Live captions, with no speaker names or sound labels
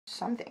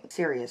Something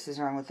serious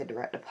is wrong with the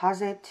direct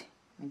deposit,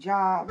 my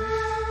job.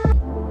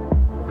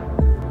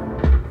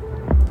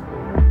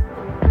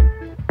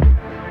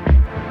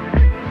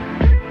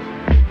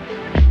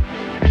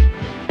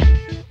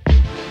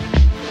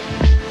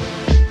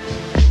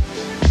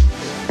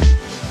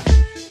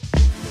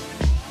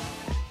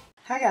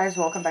 Hi guys,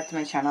 welcome back to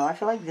my channel. I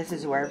feel like this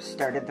is where I've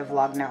started the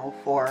vlog now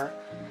for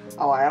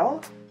a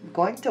while. I'm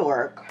going to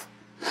work.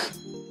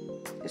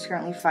 It's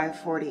currently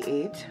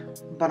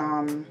 5:48, but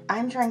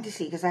I'm trying to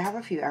see because I have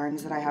a few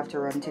errands that I have to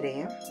run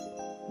today.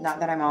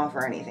 Not that I'm off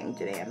or anything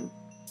today. I'm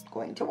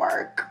going to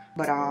work,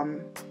 but I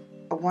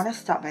want to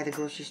stop by the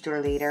grocery store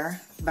later.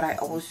 But I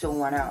also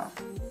want to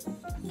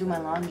do my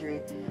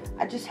laundry.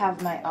 I just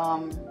have my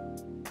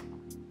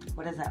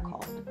what is that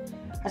called?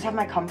 I just have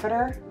my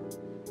comforter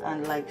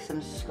and like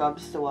some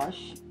scrubs to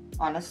wash,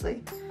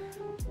 honestly.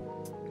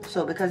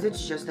 So because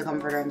it's just the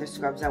comforter and the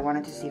scrubs, I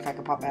wanted to see if I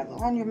could pop by the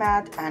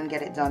laundromat and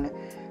get it done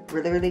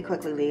really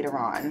quickly later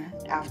on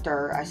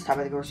after I stop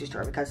at the grocery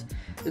store, because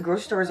the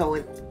grocery store is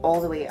always all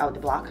the way out the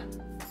block,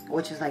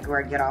 which is like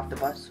where I get off the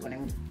bus when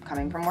I'm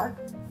coming from work.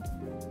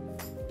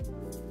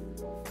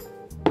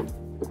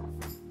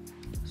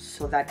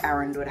 So that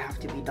errand would have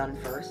to be done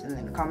first and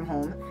then come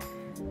home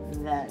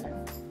and then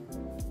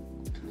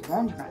to the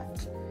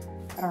laundromat.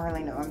 I don't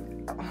really know.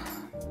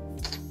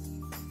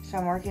 So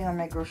I'm working on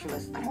my grocery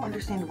list. I don't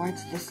understand why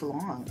it's this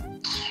long.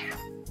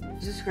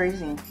 This is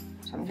crazy.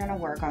 So I'm trying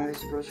to work on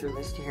this grocery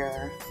list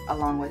here,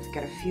 along with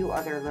get a few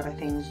other little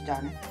things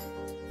done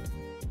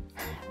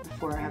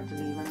before I have to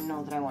leave. I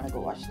know that I want to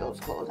go wash those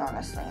clothes,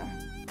 honestly.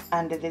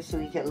 And this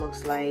week it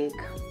looks like,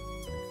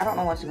 I don't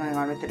know what's going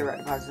on with the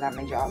direct deposit at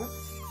my job,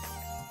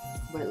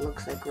 but it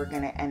looks like we're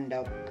gonna end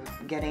up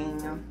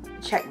getting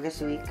a check this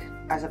week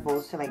as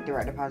opposed to like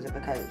direct deposit,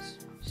 because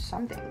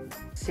something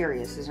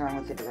serious is wrong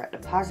with the direct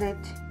deposit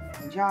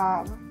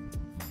job,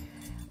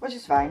 which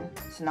is fine.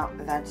 It's not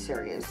that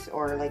serious,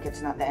 or like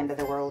it's not the end of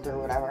the world or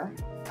whatever.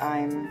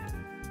 I'm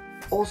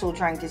also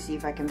trying to see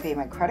if I can pay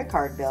my credit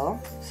card bill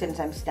since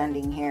I'm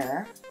standing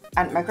here,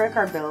 and my credit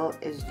card bill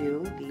is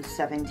due the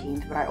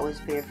 17th, but I always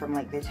pay it from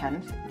like the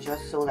 10th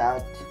just so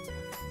that,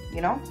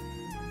 you know,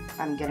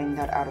 I'm getting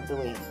that out of the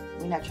way.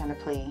 We're not trying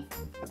to play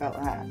about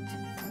that.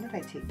 When did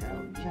I take that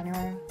out?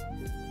 January?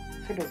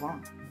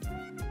 February.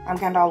 I'm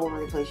kind of all over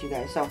the place, you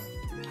guys. So,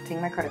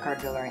 paying my credit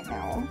card bill right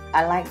now.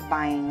 I like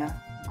buying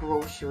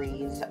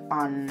groceries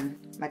on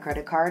my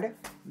credit card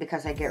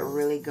because I get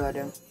really good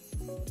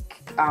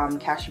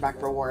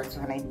cashback rewards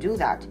when I do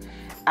that.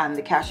 And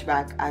the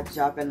cashback adds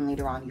up, and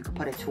later on you can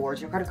put it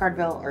towards your credit card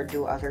bill or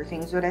do other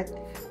things with it.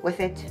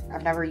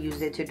 I've never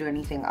used it to do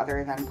anything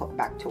other than put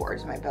back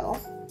towards my bill.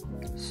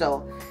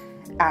 So,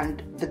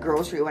 and the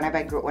grocery, when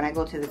I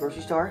go to the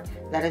grocery store,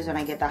 that is when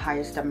I get the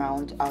highest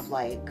amount of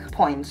like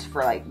points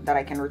for like that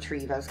I can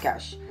retrieve as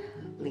cash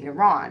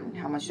later on.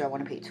 How much do I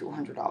want to pay?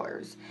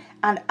 $200.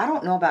 And I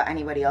don't know about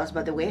anybody else,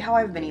 but the way how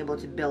I've been able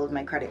to build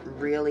my credit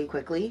really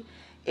quickly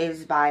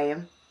is by,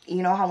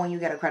 you know how when you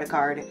get a credit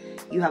card,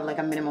 you have like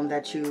a minimum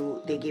that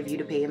they give you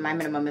to pay. My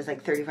minimum is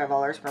like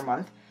 $35 per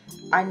month.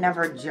 I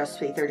never just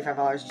pay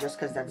 $35 just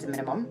because that's the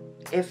minimum.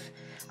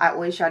 I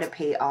always try to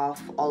pay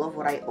off all of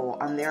what I owe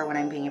on there when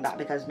I'm paying it back,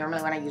 because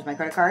normally when I use my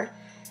credit card,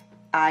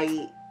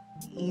 I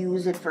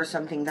use it for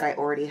something that I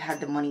already had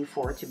the money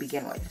for to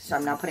begin with. So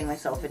I'm not putting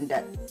myself in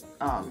debt.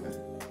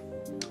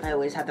 I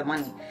always have the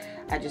money.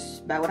 I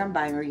just buy what I'm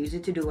buying or use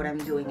it to do what I'm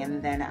doing, and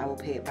then I will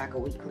pay it back a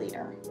week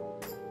later.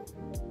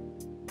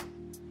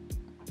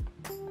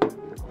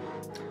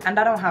 And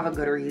I don't have a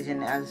good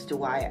reason as to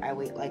why I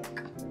wait like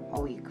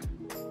a week.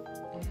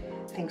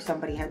 I think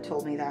somebody had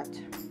told me that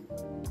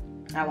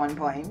at one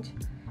point,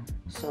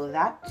 so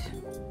that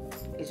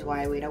is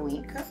why I wait a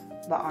week.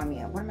 But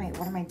yeah, what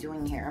am I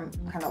doing here?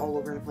 I'm kind of all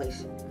over the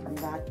place from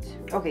that.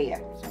 Okay, yeah,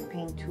 so I'm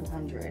paying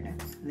 $200,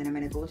 and then I'm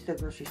gonna go to the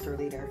grocery store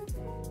later.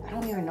 I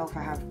don't even know if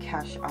I have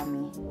cash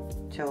on me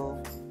till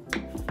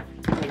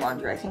the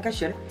laundry. I think I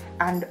should.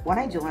 And when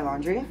I do my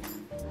laundry,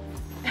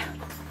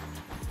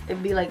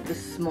 it'd be like the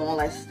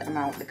smallest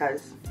amount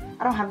because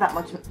I don't have that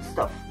much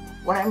stuff.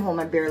 When I'm home,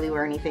 I barely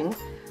wear anything.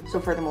 So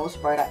for the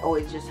most part, I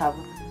always just have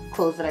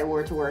clothes that I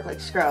wore to work,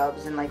 like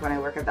scrubs, and like when I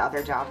work at the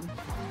other job,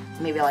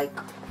 maybe like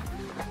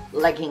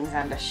leggings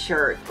and a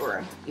shirt,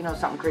 or you know,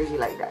 something crazy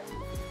like that.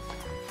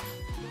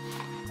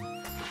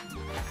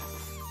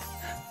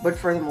 But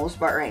for the most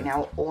part right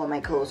now, all my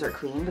clothes are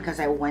clean because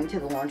I went to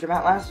the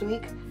laundromat last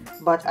week,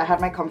 but I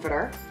had my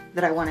comforter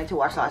that I wanted to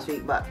wash last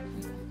week, but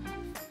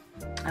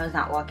I was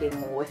not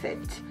walking with it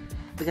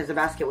because the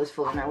basket was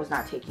full and I was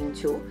not taking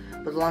two.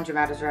 But the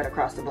laundromat is right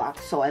across the block,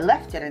 so I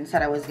left it and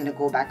said I was gonna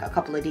go back a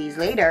couple of days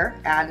later.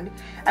 And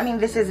I mean,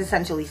 this is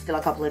essentially still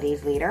a couple of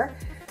days later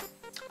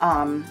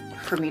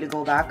for me to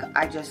go back.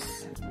 I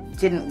just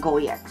didn't go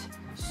yet.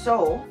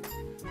 So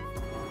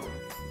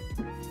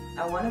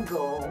I want to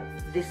go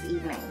this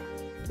evening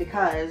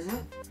because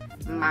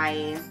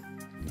my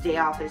day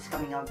off is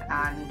coming up,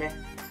 and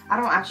I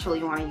don't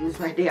actually want to use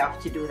my day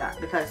off to do that,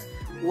 because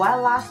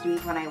while last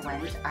week when I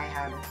went, I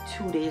had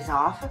 2 days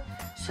off,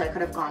 so so I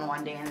could have gone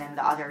one day and then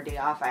the other day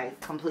off I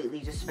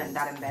completely just spent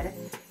that in bed.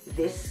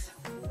 This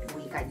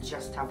week I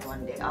just have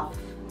one day off.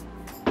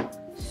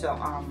 So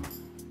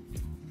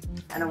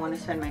I don't want to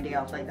spend my day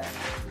off like that.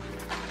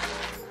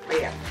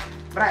 But yeah.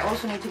 But I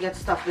also need to get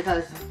stuff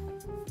because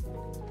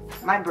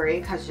my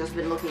break has just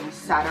been looking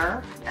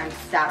sadder and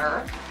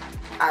sadder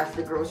as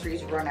the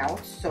groceries run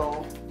out.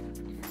 So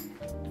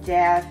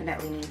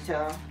definitely need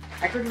to.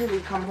 I could really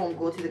come home,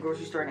 go to the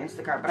grocery store and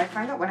Instacart, but I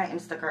find that when I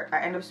Instacart,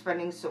 I end up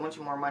spending so much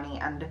more money.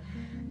 And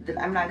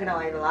I'm not gonna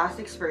lie, the last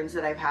experience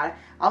that I've had,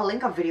 I'll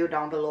link a video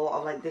down below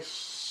of like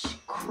this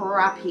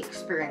crappy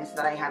experience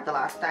that I had the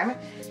last time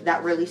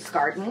that really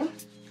scarred me,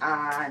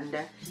 and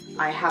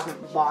I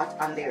haven't bought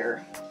on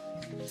there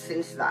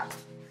since that.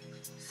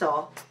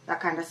 So that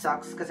kind of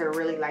sucks because I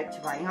really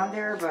liked buying on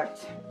there,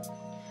 but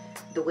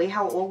the way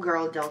how old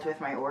girl dealt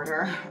with my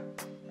order,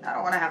 I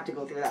don't want to have to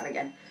go through that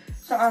again.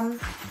 So I'm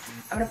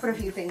gonna put a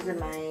few things in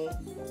my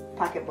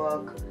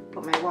pocketbook,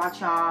 put my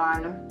watch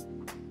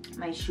on,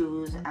 my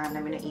shoes, and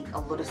I'm gonna eat a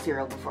little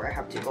cereal before I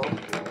have to go.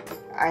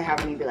 I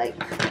have maybe like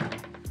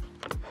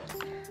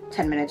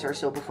 10 minutes or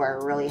so before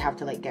I really have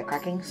to like get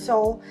cracking.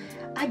 So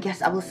I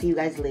guess I will see you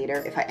guys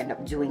later if I end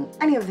up doing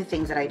any of the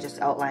things that I just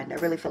outlined. I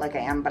really feel like I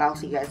am, but I'll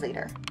see you guys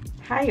later.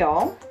 Hi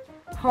y'all,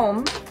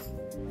 home.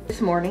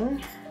 This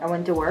morning I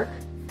went to work,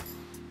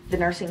 the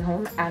nursing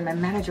home, and my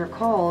manager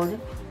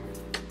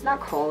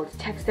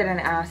texted and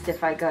asked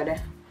if I could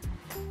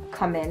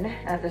come in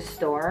at the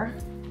store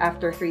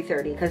after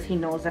 3:30 because he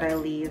knows that I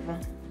leave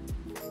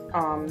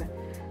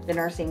the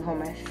nursing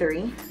home at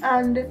 3.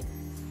 And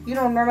you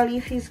know, normally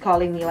if he's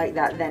calling me like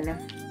that, then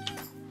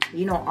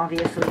you know,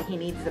 obviously he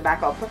needs the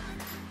backup.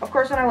 Of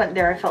course, when I went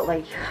there I felt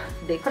like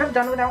they could have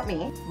done without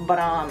me, but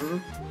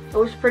it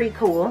was pretty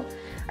cool.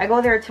 I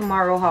go there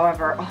tomorrow,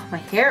 however. Oh, my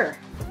hair.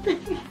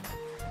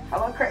 I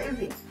went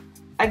crazy.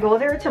 I go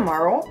there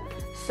tomorrow.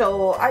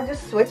 So I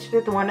just switched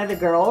with one of the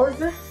girls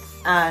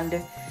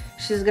and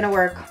she's gonna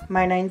work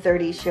my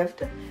 9:30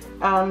 shift.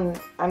 I'm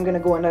gonna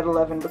go in at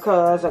 11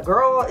 because a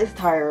girl is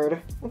tired,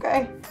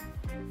 okay?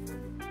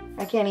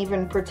 I can't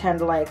even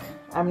pretend like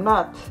I'm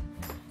not.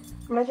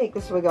 I'm gonna take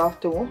this wig off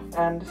too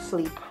and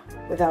sleep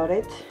without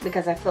it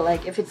because I feel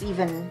like if it's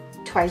even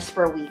twice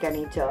per week, I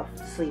need to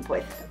sleep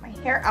with my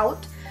hair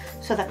out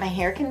so that my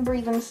hair can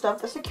breathe and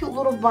stuff. There's a cute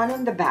little bun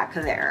in the back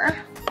there.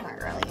 Not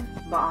really.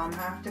 But I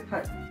have to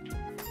put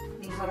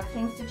these little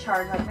things to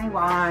charge, like my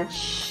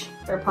watch,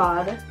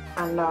 AirPod,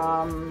 and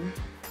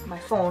my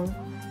phone.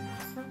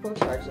 I'll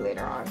charge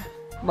later on.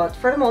 But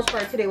for the most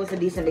part, today was a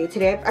decent day.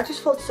 Today, I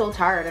just felt so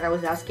tired and I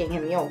was asking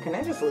him, yo, can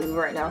I just leave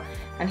right now?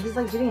 And he's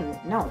like,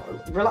 Jadene, no,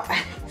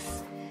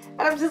 relax.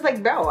 And I'm just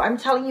like, bro, I'm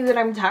telling you that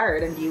I'm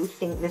tired and you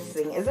think this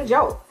thing is a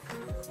joke.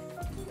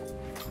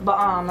 But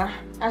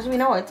as we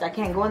know it, I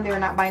can't go in there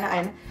and not buy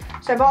nothing.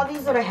 So I bought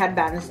these little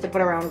headbands to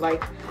put around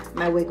like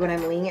my wig when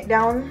I'm laying it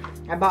down.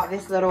 I bought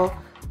this little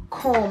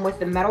comb with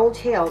the metal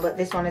tail, but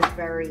this one is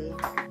very,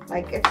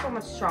 like, it's so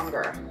much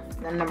stronger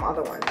than them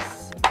other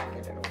ones.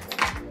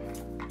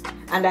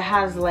 And it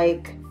has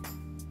like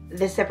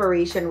the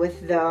separation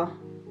with the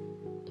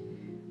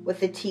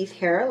teeth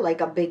hair,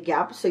 like a big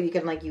gap, so you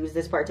can like use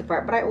this part to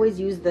part. But I always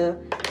use the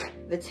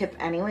tip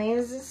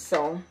anyways,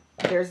 so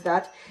there's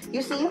that.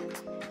 You see,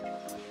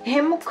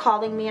 him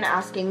calling me and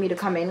asking me to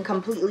come in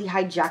completely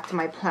hijacked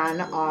my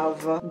plan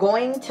of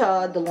going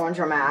to the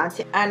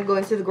laundromat and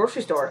going to the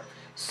grocery store.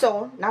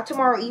 So not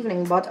tomorrow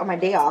evening, but on my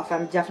day off,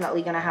 I'm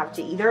definitely gonna have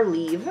to either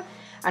leave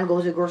and go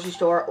to the grocery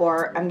store,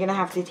 or I'm gonna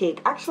have to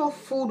take actual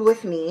food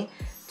with me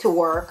to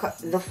work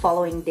the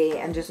following day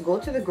and just go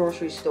to the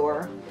grocery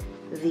store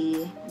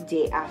the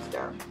day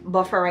after.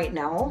 But for right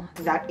now,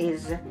 that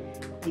is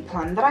the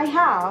plan that I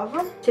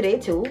have. Today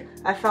too,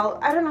 I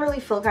didn't really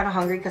feel kind of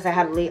hungry because I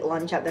had late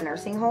lunch at the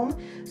nursing home,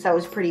 so I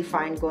was pretty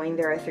fine going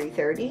there at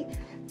 3:30.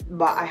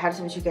 But I had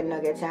some chicken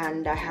nuggets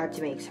and I had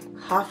to make some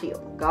coffee.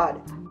 Oh my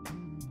god,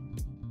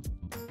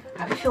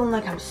 I've been feeling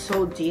like I'm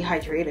so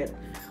dehydrated.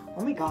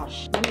 Oh my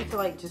gosh, I need to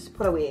like just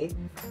put away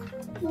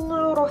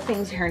little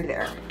things here and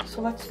there. So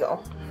let's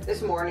go.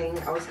 This morning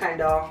I was kind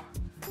of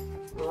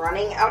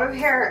running out of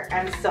hair,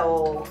 and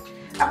so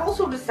I've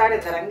also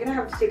decided that I'm gonna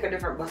have to take a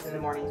different bus in the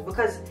mornings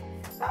because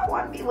I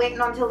want to be waiting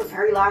until the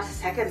very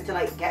last second to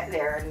like get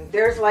there, and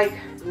there's like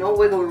no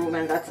wiggle room,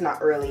 and that's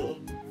not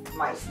really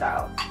my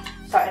style.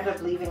 So I ended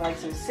up leaving like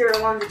some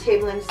cereal on the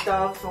table and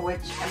stuff,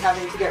 which I'm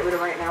having to get rid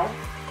of right now.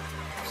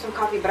 Some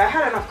coffee, but I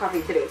had enough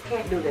coffee today.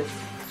 Can't do this.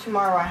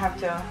 Tomorrow I have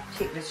to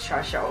take this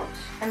trash out.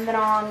 And then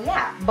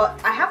yeah, but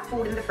I have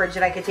food in the fridge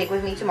that I could take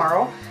with me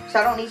tomorrow, so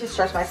I don't need to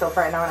stress myself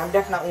right now, and I'm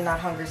definitely not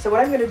hungry. So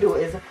what I'm gonna do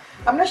is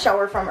I'm gonna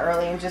shower from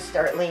early and just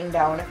start laying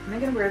down. Am I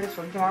gonna wear this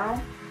one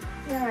tomorrow?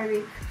 Yeah,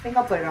 maybe. I think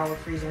I'll put it on with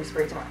freezing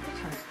spray tomorrow. Let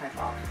me turn this knife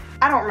off.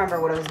 I don't remember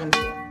what I was gonna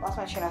do. Lost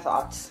my train of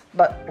thoughts.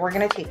 But we're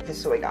gonna take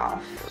this wig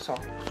off. So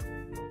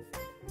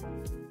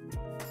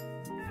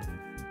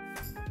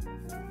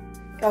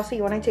Y'all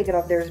see when I take it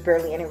off, there's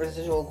barely any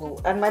residual glue,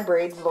 and my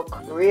braids look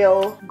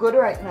real good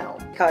right now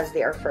because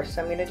they are fresh.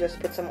 So I'm gonna just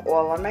put some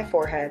oil on my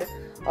forehead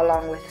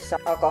along with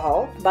some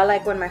alcohol, but I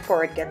like when my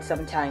forehead gets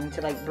some time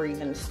to like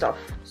breathe and stuff.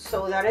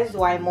 So that is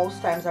why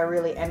most times I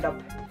really end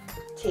up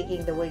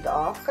taking the wig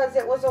off, because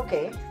it was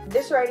okay.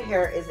 This right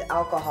here is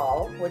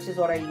alcohol, which is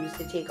what I use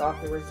to take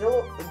off the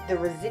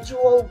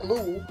residual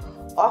glue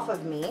off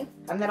of me,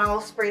 and then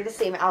I'll spray the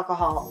same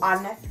alcohol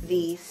on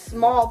the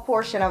small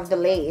portion of the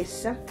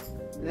lace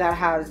that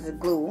has the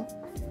glue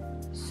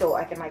so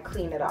I can like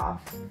clean it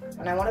off.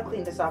 And I want to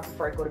clean this off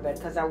before I go to bed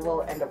because I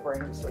will end up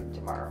wearing this wig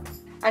tomorrow.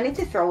 I need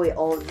to throw away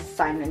all the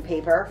assignment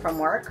paper from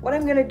work. What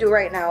I'm gonna do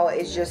right now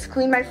is just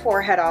clean my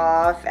forehead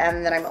off,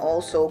 and then I'm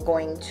also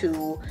going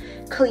to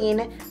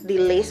clean the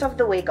lace of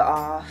the wig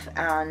off,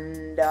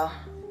 and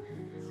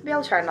maybe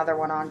I'll try another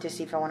one on to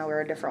see if I want to wear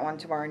a different one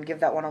tomorrow and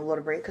give that one a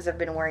little break because I've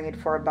been wearing it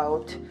for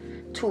about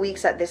 2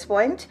 weeks at this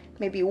point.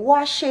 Maybe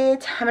wash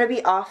it. I'm gonna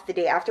be off the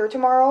day after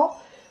tomorrow,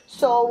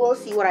 so we'll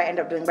see what I end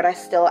up doing, but I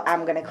still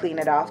am gonna clean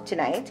it off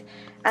tonight.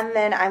 And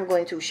then I'm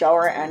going to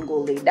shower and go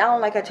lay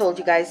down like I told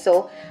you guys.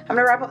 So I'm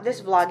gonna wrap up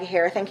this vlog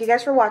here. Thank you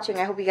guys for watching.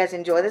 I hope you guys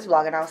enjoy this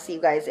vlog, and I'll see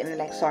you guys in the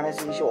next one as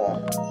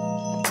usual.